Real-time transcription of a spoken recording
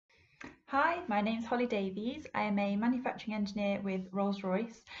Hi, my name is Holly Davies. I am a manufacturing engineer with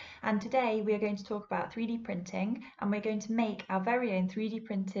Rolls-Royce, and today we are going to talk about 3D printing, and we're going to make our very own 3D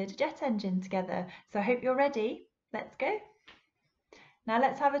printed jet engine together. So I hope you're ready. Let's go. Now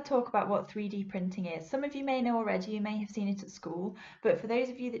let's have a talk about what 3D printing is. Some of you may know already, you may have seen it at school, but for those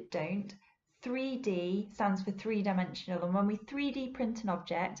of you that don't, 3D stands for three-dimensional, and when we 3D print an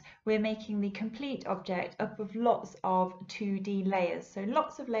object, we're making the complete object up of lots of 2D layers. So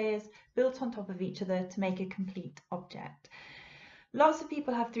lots of layers built on top of each other to make a complete object. Lots of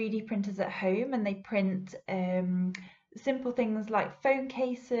people have 3D printers at home and they print simple things like phone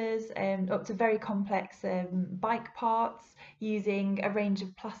cases up to very complex bike parts using a range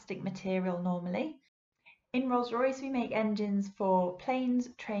of plastic material normally. In Rolls-Royce, we make engines for planes,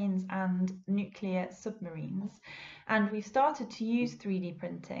 trains, and nuclear submarines. And we've started to use 3D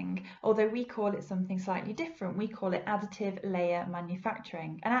printing, although we call it something slightly different. We call it additive layer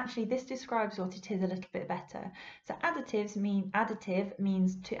manufacturing. And actually, this describes what it is a little bit better. So additive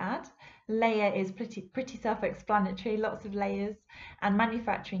means to add. Layer is pretty self-explanatory, lots of layers. And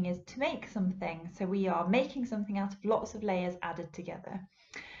manufacturing is to make something. So we are making something out of lots of layers added together.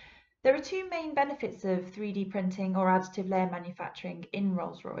 There are two main benefits of 3D printing or additive layer manufacturing in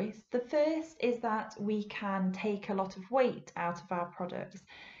Rolls-Royce. The first is that we can take a lot of weight out of our products.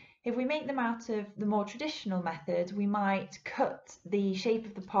 If we make them out of the more traditional method, we might cut the shape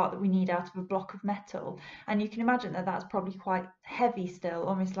of the part that we need out of a block of metal. And you can imagine that that's probably quite heavy still,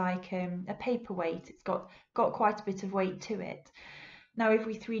 almost like a paperweight. It's got quite a bit of weight to it. Now, if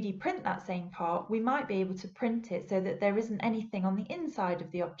we 3D print that same part, we might be able to print it so that there isn't anything on the inside of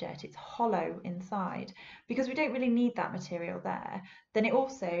the object, it's hollow inside. Because we don't really need that material there, then it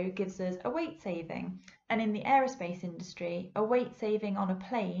also gives us a weight saving. And in the aerospace industry, a weight saving on a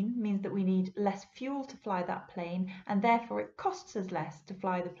plane means that we need less fuel to fly that plane, and therefore it costs us less to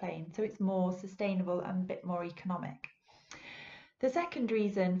fly the plane, so it's more sustainable and a bit more economic. The second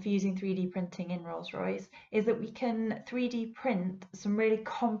reason for using 3D printing in Rolls-Royce is that we can 3D print some really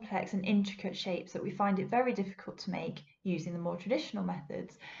complex and intricate shapes that we find it very difficult to make using the more traditional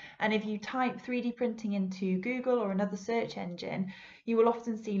methods. And if you type 3D printing into Google or another search engine, you will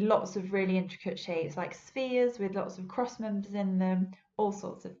often see lots of really intricate shapes like spheres with lots of cross members in them, all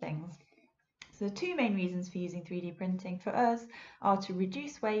sorts of things. So the two main reasons for using 3D printing for us are to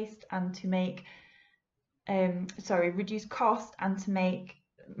reduce waste and to make reduce cost and to make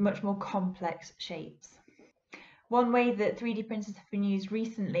much more complex shapes. One way that 3D printers have been used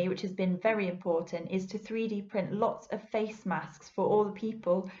recently, which has been very important, is to 3D print lots of face masks for all the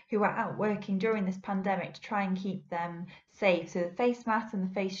people who are out working during this pandemic to try and keep them safe. So the face masks and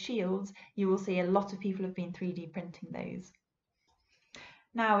the face shields, you will see a lot of people have been 3D printing those.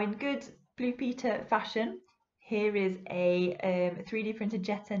 Now, in good Blue Peter fashion, here is a 3D printed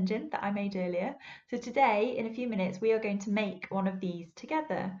jet engine that I made earlier. So today, in a few minutes, we are going to make one of these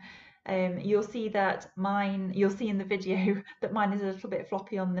together. You'll see in the video that mine is a little bit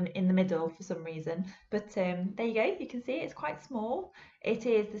floppy in the middle for some reason. But there you go, you can see it's quite small. It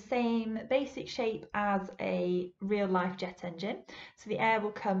is the same basic shape as a real life jet engine. So the air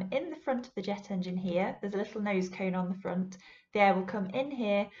will come in the front of the jet engine here. There's a little nose cone on the front. The air will come in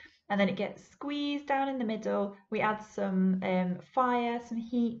here, and then it gets squeezed down in the middle. We add some fire, some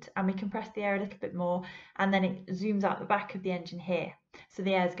heat, and we compress the air a little bit more, and then it zooms out the back of the engine here. So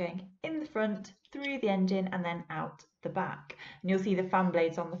the air is going in the front, through the engine, and then out the back. And you'll see the fan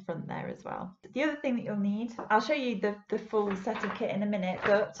blades on the front there as well. The other thing that you'll need, I'll show you the full set of kit in a minute,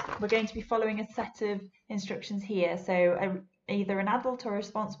 but we're going to be following a set of instructions here. So either an adult or a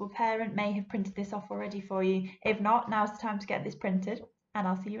responsible parent may have printed this off already for you. If not, now's the time to get this printed, and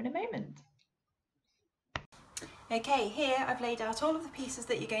I'll see you in a moment. Okay, here I've laid out all of the pieces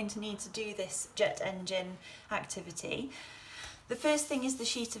that you're going to need to do this jet engine activity. The first thing is the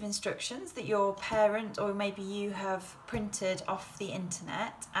sheet of instructions that your parent or maybe you have printed off the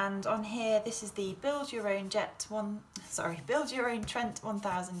internet, and on here this is the build your own Trent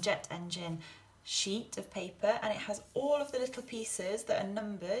 1000 jet engine sheet of paper, and it has all of the little pieces that are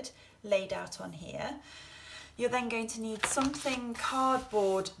numbered laid out on here. You're then going to need something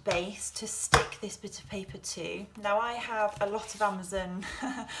cardboard based to stick this bit of paper to. Now I have a lot of Amazon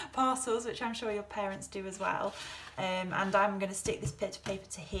parcels, which I'm sure your parents do as well, and I'm going to stick this bit of paper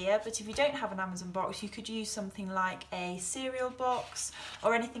to here, but if you don't have an Amazon box, you could use something like a cereal box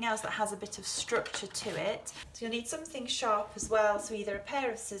or anything else that has a bit of structure to it. So you'll need something sharp as well, so either a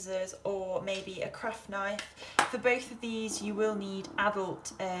pair of scissors or maybe a craft knife. For both of these you will need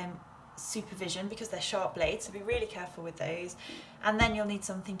adult supervision because they're sharp blades, so be really careful with those. And then you'll need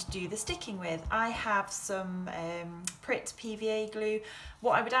something to do the sticking with. I have some Pritt PVA glue.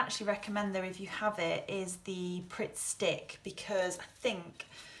 What I would actually recommend though, if you have it, is the Pritt stick, because I think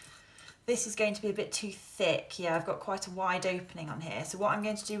this is going to be a bit too thick. Yeah, I've got quite a wide opening on here. So what I'm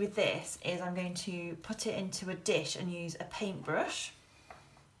going to do with this is I'm going to put it into a dish and use a paintbrush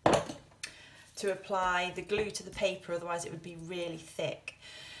to apply the glue to the paper, otherwise it would be really thick.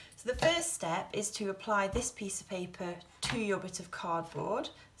 So the first step is to apply this piece of paper to your bit of cardboard.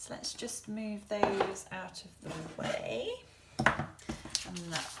 So let's just move those out of the way, and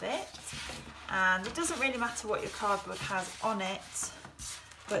that bit. And it doesn't really matter what your cardboard has on it,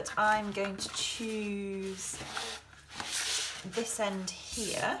 but I'm going to choose this end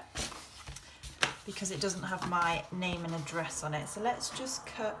here because it doesn't have my name and address on it. So let's just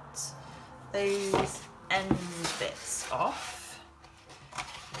cut those end bits off.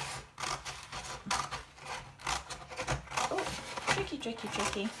 Oh, tricky, tricky,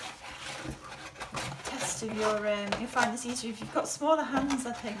 tricky. Test of your, you'll find this easier if you've got smaller hands,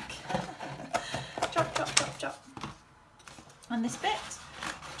 I think. Chop, chop, chop, chop. And this bit,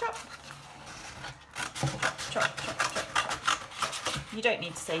 chop. Chop, chop, chop, chop. You don't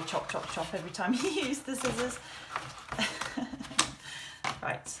need to say chop, chop, chop every time you use the scissors.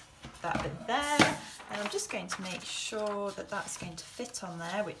 Right, that bit there. And I'm just going to make sure that that's going to fit on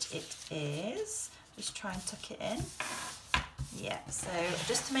there, which it is. Just try and tuck it in. Yeah, so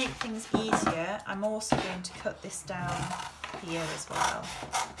just to make things easier, I'm also going to cut this down here as well.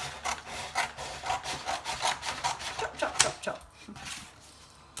 Chop, chop, chop, chop.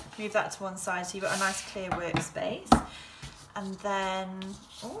 Move that to one side so you've got a nice clear workspace. And then,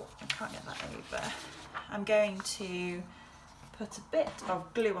 oh, I can't get that over. I'm going to put a bit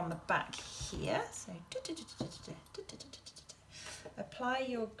of glue on the back here. So apply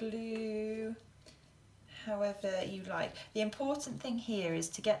your glue however you like. The important thing here is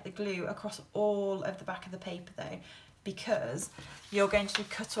to get the glue across all of the back of the paper though, because you're going to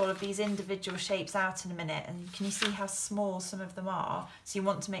cut all of these individual shapes out in a minute, and can you see how small some of them are? So you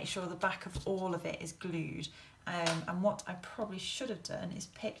want to make sure the back of all of it is glued. And what I probably should have done is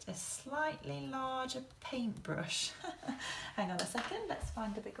picked a slightly larger paintbrush. Hang on a second, let's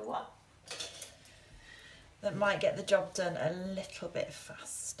find a bigger one. That might get the job done a little bit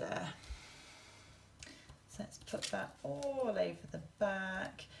faster. So let's put that all over the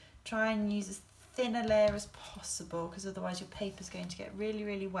back. Try and use as thin a layer as possible, because otherwise your paper's going to get really,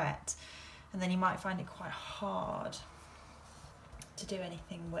 really wet, and then you might find it quite hard to do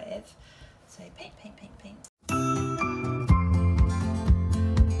anything with. So paint, paint, paint, paint.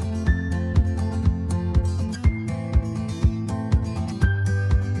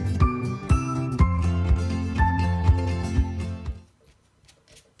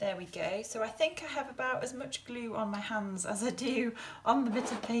 There we go. So I think I have about as much glue on my hands as I do on the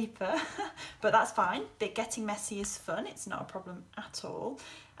bit of paper, but that's fine. But getting messy is fun. It's not a problem at all.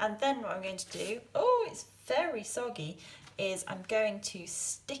 And then what I'm going to do, oh, it's very soggy, is I'm going to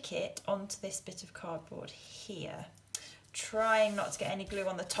stick it onto this bit of cardboard here, trying not to get any glue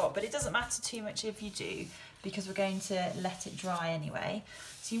on the top, but it doesn't matter too much if you do, because we're going to let it dry anyway.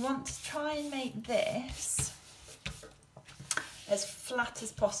 So you want to try and make this as flat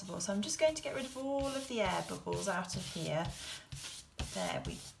as possible. So I'm just going to get rid of all of the air bubbles out of here. There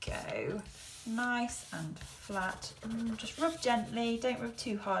we go. Nice and flat. Just rub gently, don't rub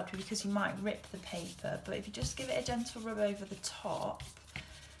too hard because you might rip the paper, but if you just give it a gentle rub over the top,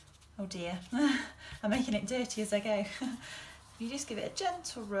 oh dear, I'm making it dirty as I go. You just give it a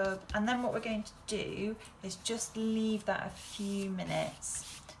gentle rub, and then what we're going to do is just leave that a few minutes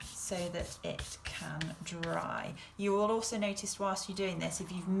so that it can dry. You will also notice whilst you're doing this,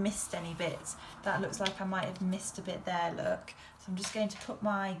 if you've missed any bits, that looks like I might have missed a bit there, look. So I'm just going to put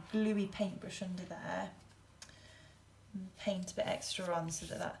my gluey paintbrush under there and paint a bit extra on so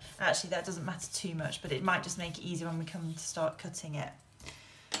that actually that doesn't matter too much, but it might just make it easier when we come to start cutting it.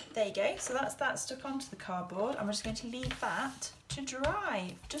 There you go, so that's that stuck onto the cardboard, and we're just going to leave that to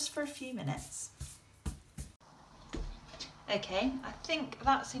dry just for a few minutes. Okay, I think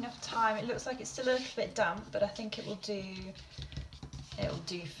that's enough time. It looks like it's still a little bit damp, but I think it will do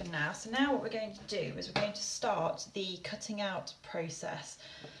for now. So now what we're going to do is we're going to start the cutting out process.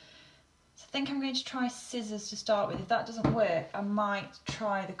 So I think I'm going to try scissors to start with. If that doesn't work, I might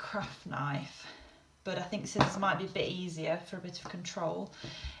try the craft knife, but I think scissors might be a bit easier for a bit of control.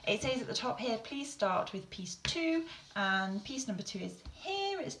 It says at the top here, please start with piece 2, and piece number 2 is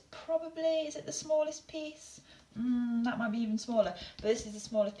here. It's probably, is it the smallest piece? That might be even smaller, but this is the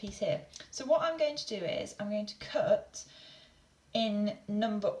smallest piece here. So what I'm going to do is I'm going to cut in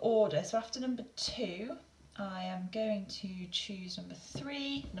number order. So after number 2, I am going to choose number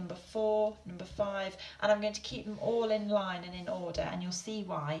 3, number 4, number 5, and I'm going to keep them all in line and in order, and you'll see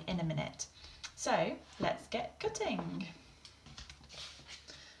why in a minute. So let's get cutting.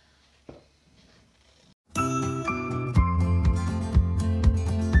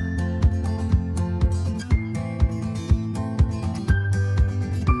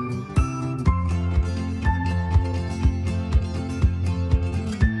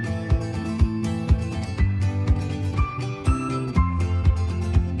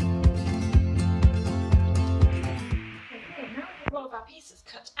 Pieces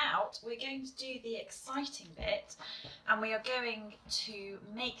cut out, we're going to do the exciting bit, and we are going to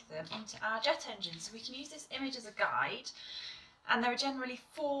make them into our jet engine. So we can use this image as a guide, and there are generally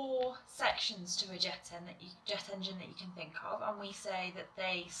 4 sections to a jet engine that you can think of, and we say that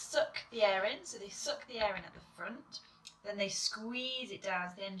they suck the air in, so they suck the air in at the front, then they squeeze it down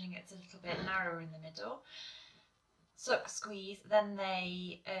so the engine gets a little bit narrower in the middle. Suck, squeeze, then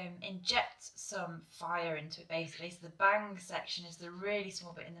they inject some fire into it basically, so the bang section is the really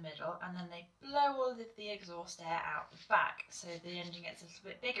small bit in the middle, and then they blow all of the exhaust air out the back so the engine gets a little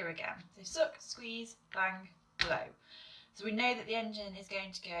bit bigger again. So suck, squeeze, bang, blow. So we know that the engine is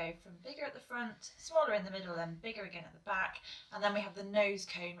going to go from bigger at the front, smaller in the middle, then bigger again at the back, and then we have the nose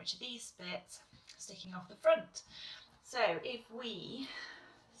cone, which are these bits sticking off the front. So if we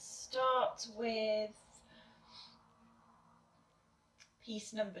start with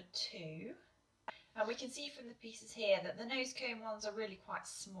piece number 2, and we can see from the pieces here that the nose cone ones are really quite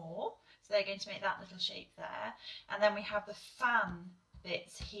small, so they're going to make that little shape there, and then we have the fan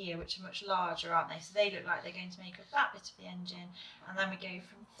bits here which are much larger, aren't they, so they look like they're going to make up that bit of the engine, and then we go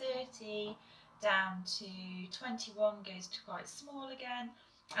from 30 down to 21, goes to quite small again,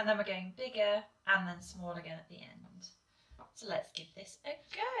 and then we're going bigger and then small again at the end. So let's give this a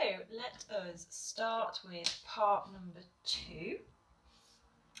go. Let us start with part number 2.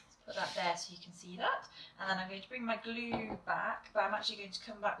 Put that there so you can see that, and then I'm going to bring my glue back, but I'm actually going to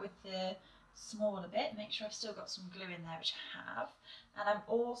come back with the smaller bit, make sure I've still got some glue in there, which I have, and I'm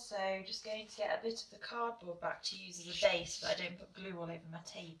also just going to get a bit of the cardboard back to use as a base so that I don't put glue all over my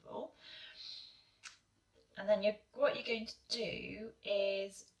table. And then what you're going to do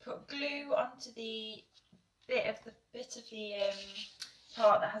is put glue onto the bit of the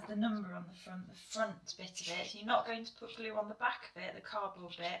part that has the number on the front bit of it. You're not going to put glue on the back of it, the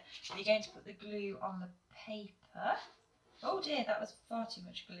cardboard bit, but you're going to put the glue on the paper. Oh dear, that was far too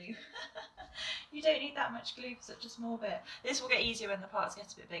much glue. You don't need that much glue for such a small bit. This will get easier when the parts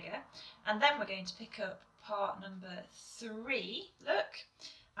get a bit bigger. And then we're going to pick up part number 3, look,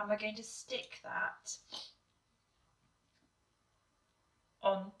 and we're going to stick that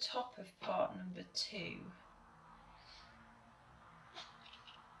on top of part number 2.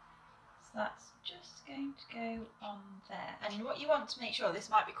 That's just going to go on there, and what you want to make sure, this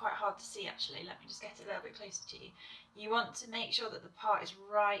might be quite hard to see actually, let me just get it a little bit closer to you. You want to make sure that the part is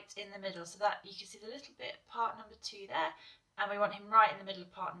right in the middle, so that you can see the little bit part number 2 there, and we want him right in the middle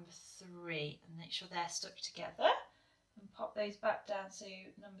of part number 3, and make sure they're stuck together, and pop those back down so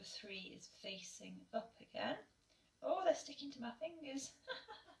number 3 is facing up again. Oh, they're sticking to my fingers.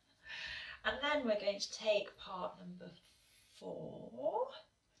 And then we're going to take part number 4.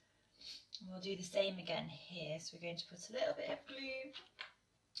 And we'll do the same again here, so we're going to put a little bit of glue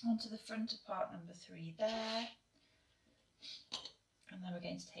onto the front of part number 3 there, and then we're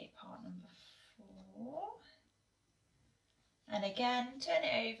going to take part number 4, and again turn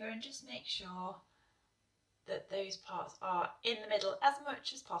it over and just make sure that those parts are in the middle as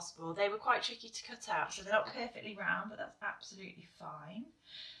much as possible. They were quite tricky to cut out, so they're not perfectly round, but that's absolutely fine.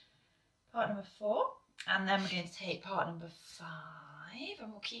 Part number 4, and then we're going to take part number 5.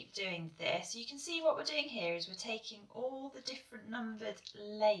 And we'll keep doing this. You can see what we're doing here is we're taking all the different numbered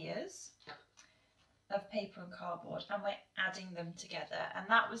layers of paper and cardboard and we're adding them together, and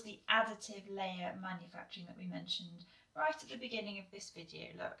that was the additive layer manufacturing that we mentioned right at the beginning of this video.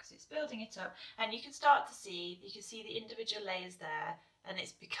 Look, so it's building it up, and you can start to see, you can see the individual layers there, and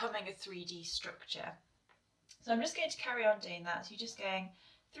it's becoming a 3D structure. So I'm just going to carry on doing that. So you're just going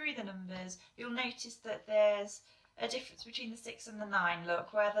through the numbers. You'll notice that there's a difference between the 6 and the 9.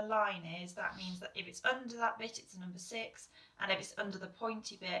 Look, where the line is, that means that if it's under that bit, it's a number 6, and if it's under the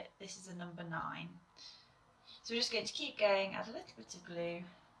pointy bit, this is a number 9. So we're just going to keep going, add a little bit of glue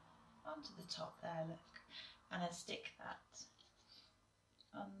onto the top there, look, and then stick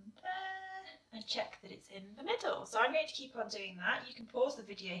that on there and check that it's in the middle. So I'm going to keep on doing that. You can pause the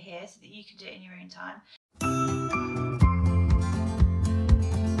video here so that you can do it in your own time.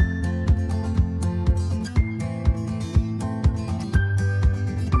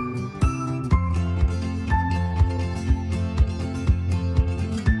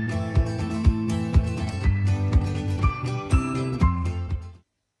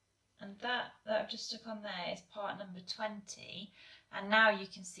 I've just stuck on there is part number 20, and now you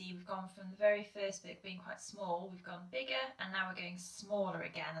can see we've gone from the very first bit being quite small, we've gone bigger, and now we're going smaller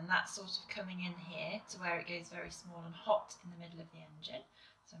again, and that's sort of coming in here to where it goes very small and hot in the middle of the engine.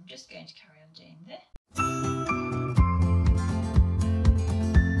 So I'm just going to carry on doing this.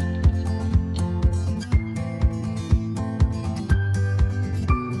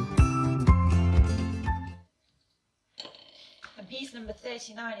 And piece number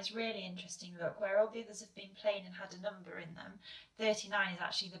 39 is really interesting. Look, where all the others have been plain and had a number in them, 39 is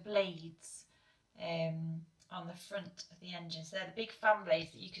actually the blades on the front of the engine. So they're the big fan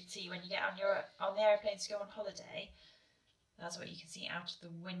blades that you could see when you get on the aeroplane to go on holiday. That's what you can see out of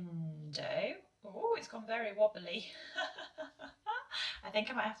the window. Oh, it's gone very wobbly. I think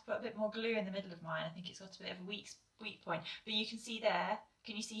I might have to put a bit more glue in the middle of mine. I think it's got a bit of a weak point. But you can see there,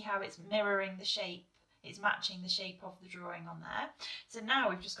 can you see how it's mirroring the shape? It's matching the shape of the drawing on there. So now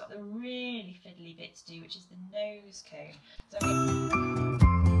we've just got the really fiddly bit to do, which is the nose cone. So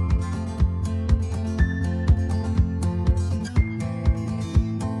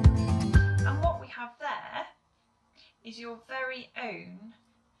and what we have there is your very own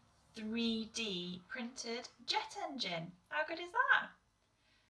 3D printed jet engine. How good is that?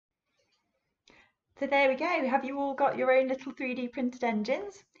 So there we go. Have you all got your own little 3D printed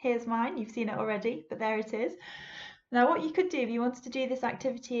engines? Here's mine. You've seen it already, but there it is. Now what you could do if you wanted to do this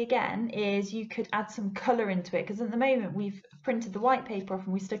activity again is you could add some colour into it, because at the moment we've printed the white paper off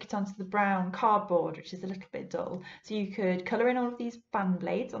and we stuck it onto the brown cardboard, which is a little bit dull. So you could colour in all of these fan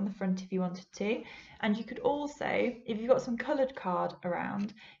blades on the front if you wanted to, and you could also, if you've got some coloured card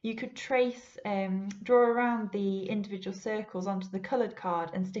around, you could trace, draw around the individual circles onto the coloured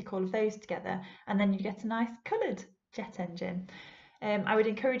card and stick all of those together, and then you get a nice coloured jet engine. I would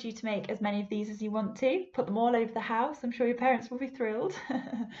encourage you to make as many of these as you want to. Put them all over the house. I'm sure your parents will be thrilled.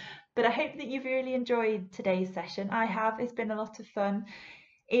 But I hope that you've really enjoyed today's session. I have. It's been a lot of fun.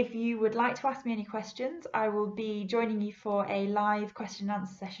 If you would like to ask me any questions, I will be joining you for a live question and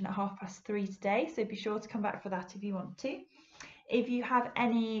answer session at 3:30 today. So be sure to come back for that if you want to. If you have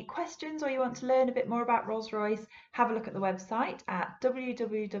any questions or you want to learn a bit more about Rolls-Royce, have a look at the website at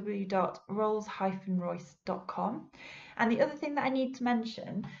www.rolls-royce.com. And the other thing that I need to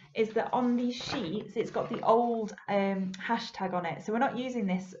mention is that on these sheets, it's got the old hashtag on it. So we're not using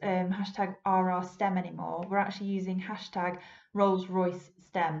this hashtag RRSTEM anymore. We're actually using hashtag Rolls-Royce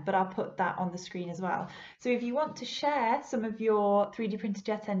STEM, but I'll put that on the screen as well. So if you want to share some of your 3D printed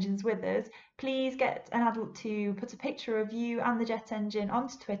jet engines with us, please get an adult to put a picture of you and the jet engine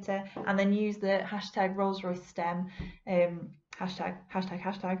onto Twitter and then use the hashtag Rolls-Royce STEM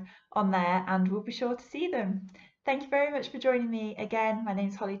hashtag on there, and we'll be sure to see them. Thank you very much for joining me again. My name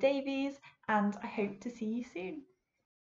is Holly Davies and I hope to see you soon.